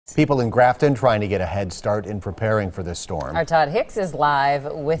People in Grafton trying to get a head start in preparing for this storm. Our Todd Hicks is live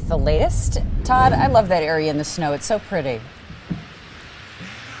with the latest. Todd, I love that area in the snow. It's so pretty.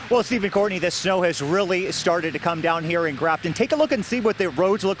 Well, Steve and Courtney, this snow has really started to come down here in Grafton. Take a look and see what the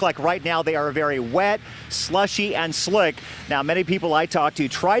roads look like right now. They are very wet, slushy, and slick. Now, many people I talked to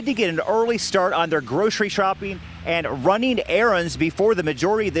tried to get an early start on their grocery shopping and running errands before the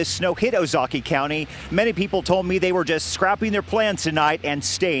majority of this snow hit Ozaukee County. Many people told me they were just scrapping their plans tonight and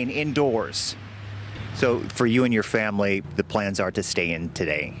staying indoors. So for you and your family, the plans are to stay in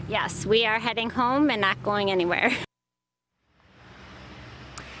today? Yes, we are heading home and not going anywhere.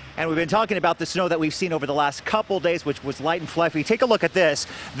 And we've been talking about the snow that we've seen over the last couple days, which was light and fluffy. Take a look at this.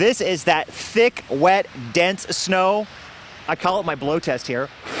 This is that thick, wet, dense snow. I call it my blow test here.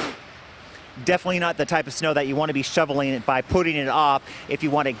 Definitely not the type of snow that you want to be shoveling it by putting it off. If you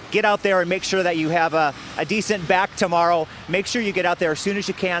want to get out there and make sure that you have a decent back tomorrow, make sure you get out there as soon as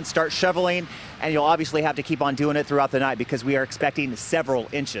you can, start shoveling, and you'll obviously have to keep on doing it throughout the night because we are expecting several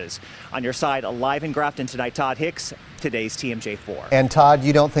inches. On your side, live in Grafton tonight, Todd Hicks, today's TMJ4. And Todd,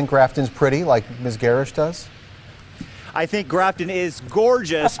 you don't think Grafton's pretty like Ms. Garish does? I think Grafton is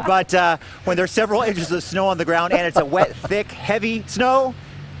gorgeous, but when there's several inches of snow on the ground and it's a wet, thick, heavy snow,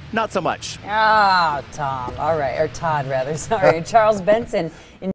 not so much. Ah, Tom. All right. Or Todd, rather. Sorry. Charles Benson.